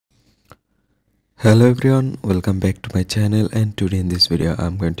Hello everyone, welcome back to my channel, and today in this video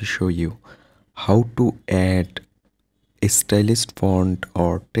I'm going to show you how to add a stylish font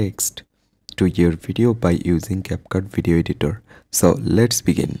or text to your video by using CapCut video editor. So let's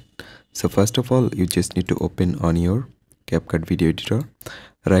begin. So first of all, you just need to open on your CapCut video editor.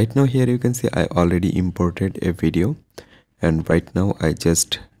 Right now here you can see I already imported a video, and right now I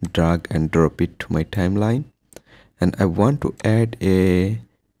just drag and drop it to my timeline, and I want to add a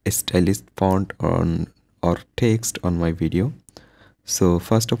stylish font or text on my video. So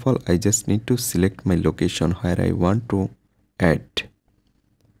first of all, I just need to select my location where I want to add.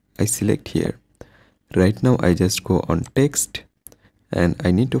 I select here. Right now I just go on text, and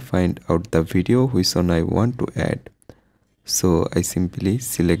I need to find out the video which one I want to add. So I simply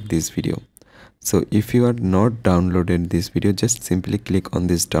select this video. So if you are not downloaded this video, just simply click on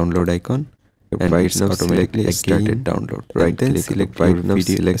this download icon, and right now automatically started download. Right, then select your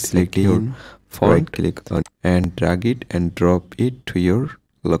video, select your font, right click on and drag it and drop it to your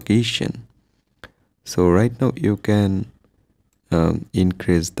location. So right now you can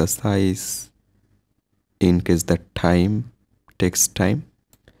increase the size, increase the time, text time.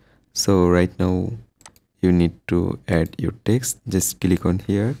 So right now you need to add your text. Just click on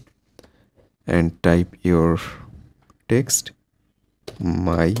here and type your text,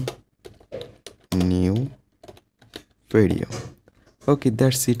 my new video. Okay,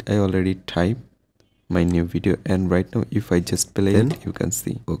 that's it. I already typed my new video, and right now if I just play it, you can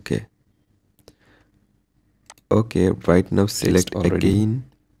see. Okay, right now select again,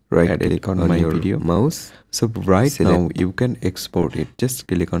 right click on my video mouse. So right now you can export it. Just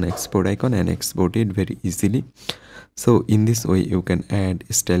click on export icon and export it very easily. So in this way you can add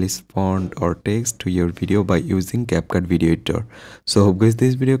stylish font or text to your video by using CapCut video editor. So hope guys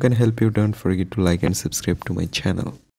this video can help you. Don't forget to like and subscribe to my channel.